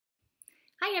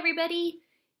everybody.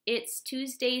 It's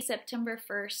Tuesday, September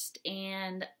 1st,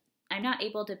 and I'm not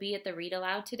able to be at the Read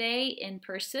Aloud today in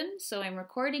person, so I'm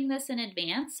recording this in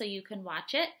advance so you can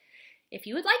watch it if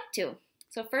you would like to.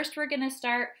 So first we're going to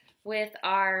start with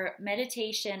our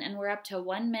meditation, and we're up to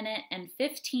 1 minute and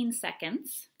 15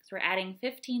 seconds. So we're adding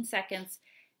 15 seconds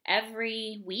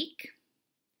every week.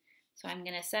 So I'm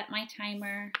going to set my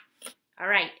timer. All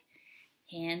right,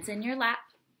 hands in your lap,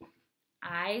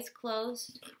 eyes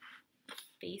closed,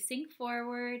 facing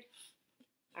forward.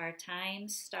 Our time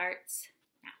starts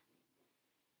now.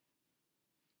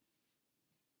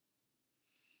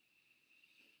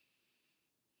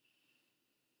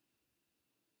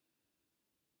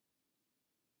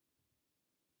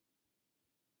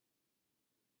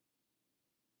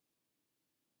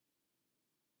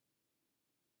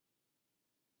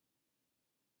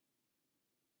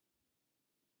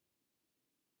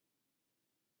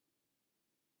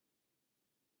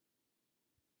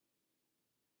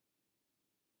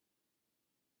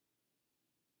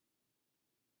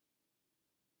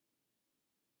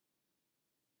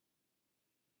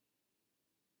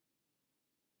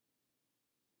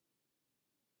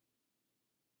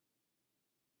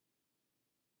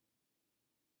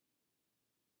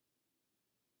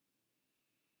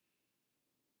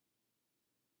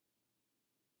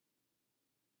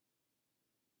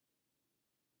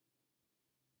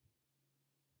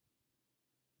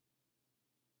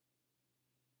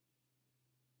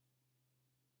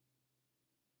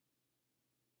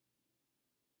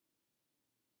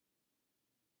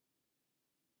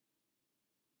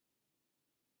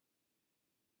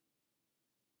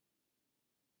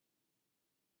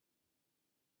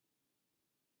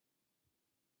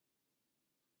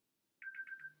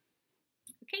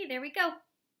 Okay, there we go.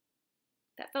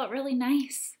 That felt really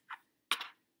nice.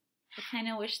 I kind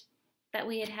of wish that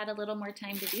we had had a little more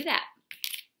time to do that.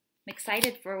 I'm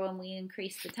excited for when we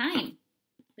increase the time.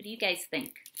 What do you guys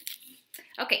think?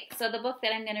 Okay, so the book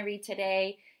that I'm going to read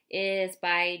today is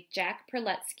by Jack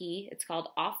Prelutsky. It's called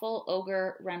Awful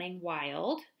Ogre Running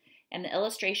Wild, and the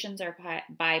illustrations are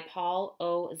by Paul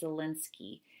O.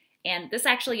 Zielinski. And this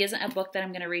actually isn't a book that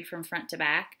I'm going to read from front to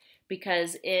back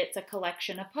because it's a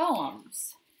collection of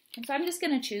poems. And so I'm just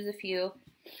going to choose a few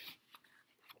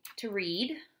to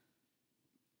read.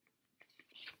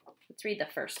 Let's read the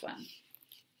first one.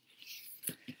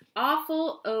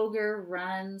 Awful ogre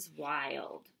runs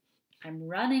wild. I'm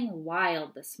running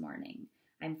wild this morning.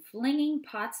 I'm flinging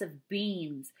pots of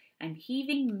beans. I'm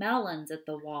heaving melons at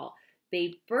the wall.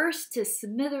 They burst to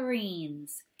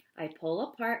smithereens. I pull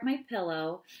apart my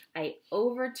pillow. I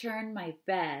overturn my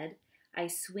bed. I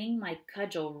swing my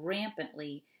cudgel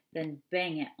rampantly, then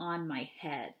bang it on my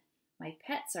head. My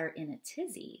pets are in a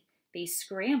tizzy. They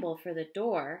scramble for the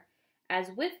door. As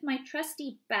with my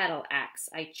trusty battle axe,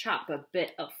 I chop a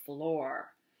bit of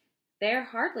floor. There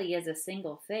hardly is a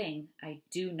single thing I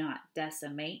do not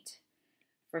decimate,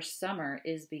 for summer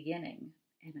is beginning,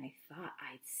 and I thought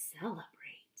I'd celebrate.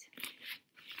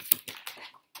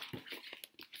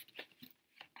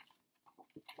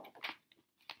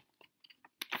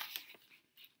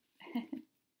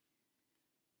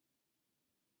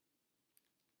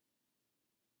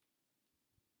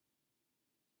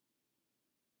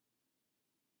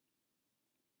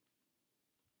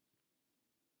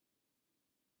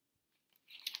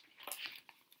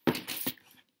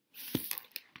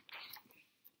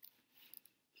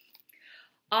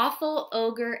 Awful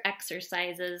ogre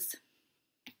exercises.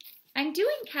 I'm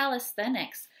doing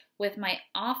calisthenics with my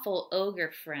awful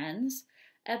ogre friends,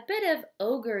 a bit of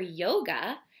ogre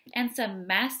yoga, and some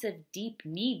massive deep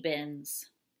knee bends.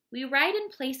 We ride in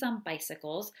place on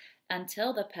bicycles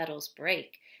until the pedals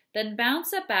break, then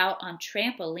bounce about on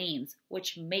trampolines,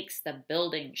 which makes the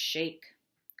building shake.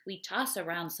 We toss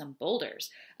around some boulders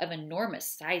of enormous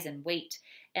size and weight,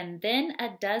 and then a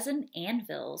dozen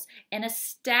anvils and a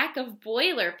stack of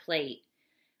boilerplate.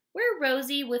 We're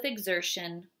rosy with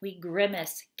exertion. We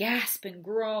grimace, gasp, and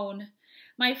groan.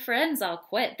 My friends all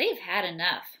quit. They've had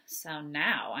enough, so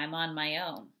now I'm on my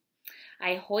own.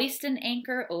 I hoist an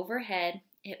anchor overhead.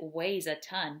 It weighs a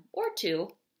ton or two.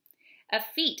 A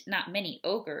feat not many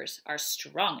ogres are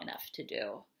strong enough to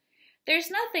do. There's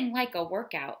nothing like a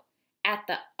workout. At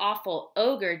the awful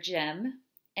ogre gym,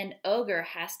 an ogre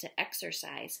has to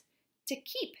exercise to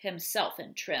keep himself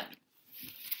in trim.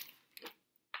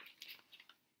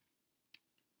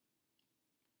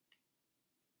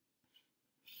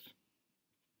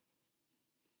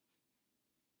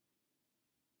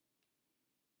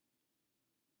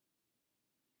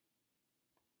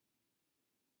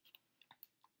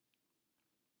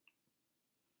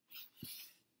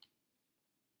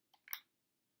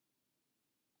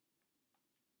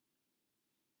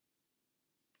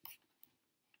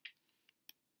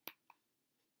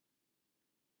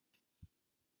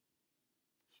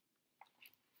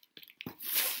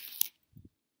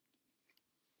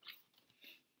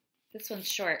 This one's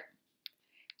short.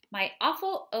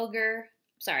 Awful ogre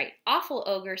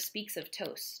speaks of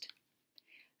toast.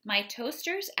 My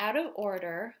toaster's out of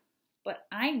order, but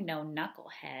I'm no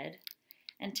knucklehead.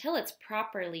 Until it's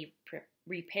properly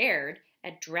repaired,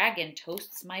 a dragon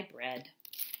toasts my bread.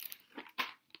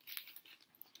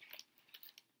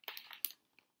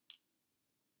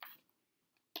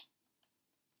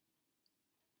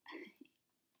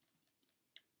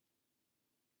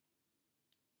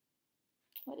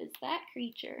 What is that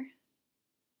creature?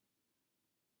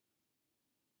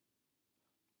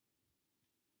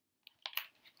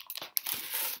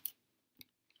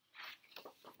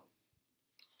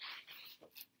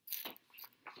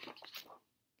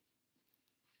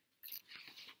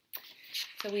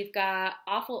 So we've got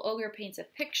Awful Ogre paints a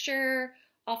picture,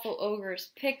 Awful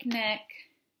Ogre's picnic,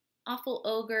 Awful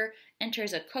Ogre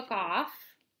enters a cook-off,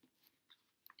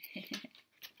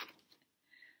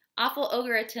 Awful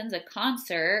Ogre attends a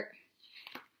concert.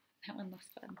 That one looks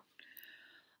fun.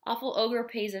 Awful Ogre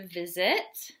pays a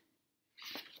visit.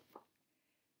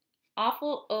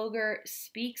 Awful Ogre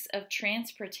speaks of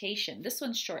transportation. This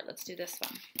one's short. Let's do this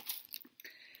one.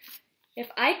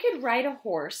 If I could ride a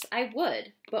horse, I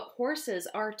would, but horses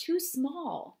are too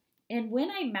small. And when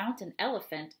I mount an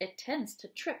elephant, it tends to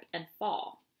trip and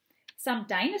fall. Some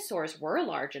dinosaurs were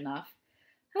large enough.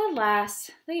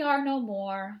 Alas, they are no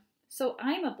more. So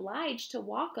I'm obliged to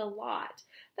walk a lot.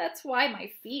 That's why my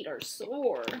feet are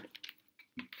sore.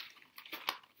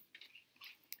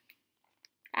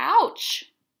 Ouch!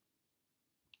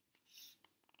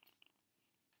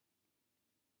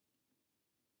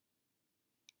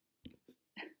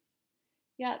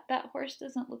 Yeah, that horse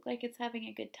doesn't look like it's having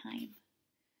a good time.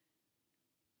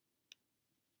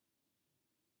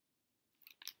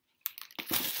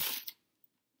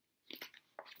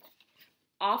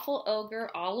 Awful Ogre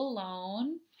all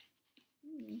alone.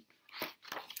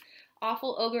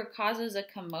 Awful Ogre causes a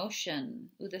commotion.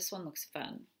 Ooh, this one looks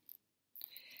fun.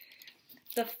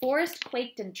 The forest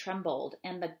quaked and trembled,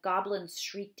 and the goblins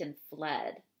shrieked and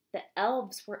fled. The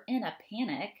elves were in a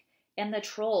panic, and the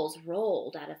trolls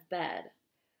rolled out of bed.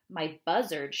 My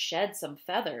buzzard shed some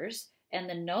feathers, and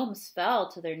the gnomes fell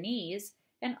to their knees,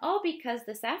 and all because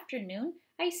this afternoon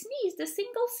I sneezed a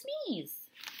single sneeze.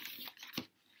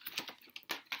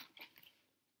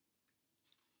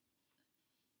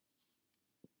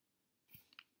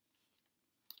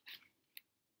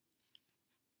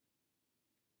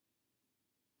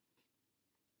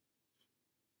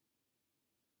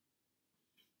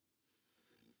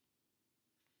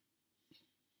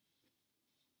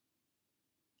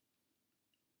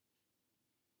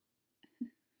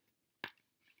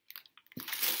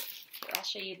 I'll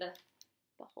show you the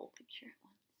whole picture at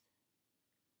once.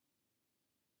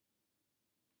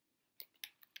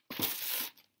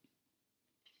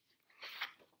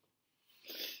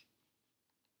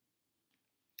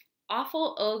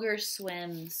 Awful Ogre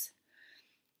swims.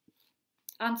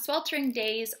 On sweltering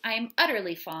days, I am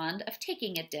utterly fond of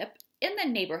taking a dip in the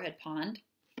neighborhood pond.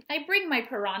 I bring my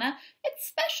piranha, it's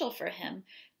special for him.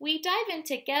 We dive in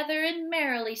together and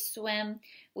merrily swim.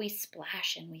 We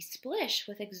splash and we splish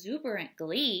with exuberant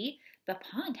glee. The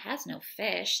pond has no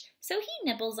fish, so he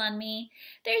nibbles on me.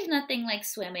 There's nothing like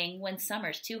swimming when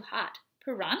summer's too hot.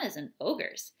 Piranhas and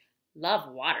ogres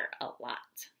love water a lot.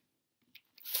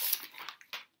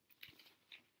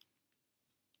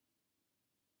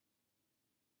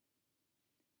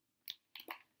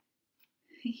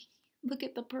 Look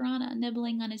at the piranha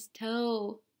nibbling on his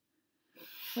toe.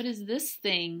 What is this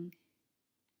thing?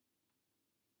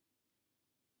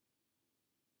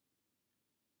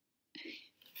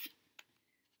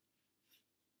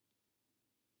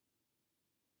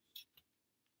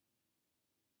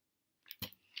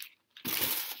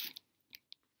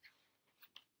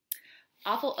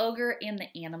 Awful Ogre and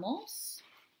the animals.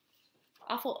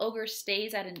 Awful Ogre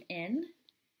stays at an inn.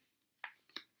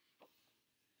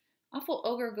 Awful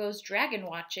Ogre goes dragon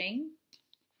watching.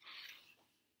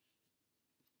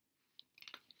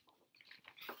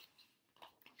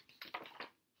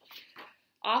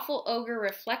 Awful Ogre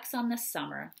reflects on the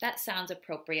summer. That sounds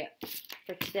appropriate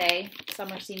for today.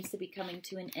 Summer seems to be coming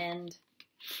to an end.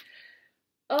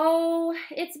 Oh,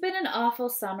 it's been an awful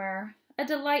summer. A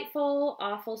delightful,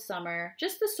 awful summer.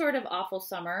 Just the sort of awful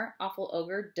summer Awful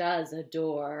Ogre does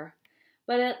adore.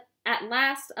 But at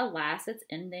last, alas, it's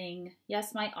ending.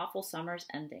 Yes, my awful summer's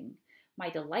ending. My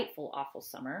delightful, awful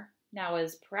summer now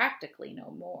is practically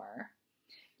no more.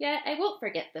 Yet I won't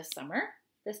forget this summer,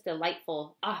 this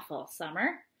delightful, awful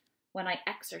summer, when I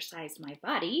exercised my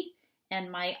body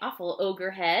and my awful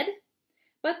ogre head.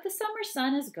 But the summer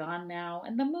sun is gone now,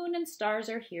 and the moon and stars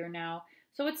are here now,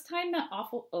 so it's time that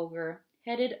Awful Ogre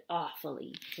headed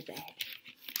awfully to bed.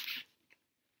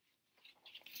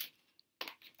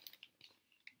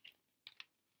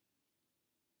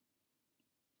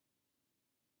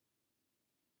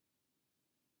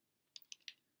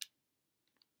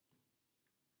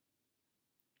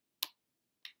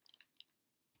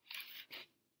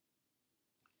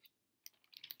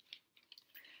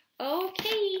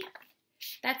 Okay,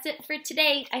 that's it for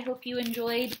today. I hope you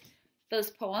enjoyed those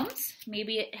poems.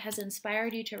 Maybe it has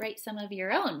inspired you to write some of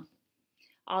your own.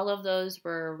 All of those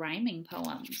were rhyming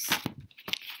poems.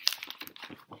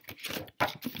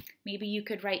 Maybe you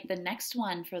could write the next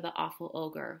one for the awful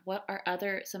ogre. What are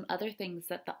some other things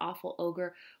that the awful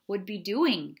ogre would be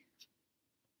doing?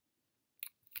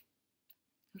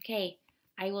 Okay,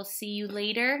 I will see you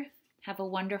later. Have a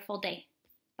wonderful day.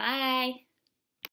 Bye.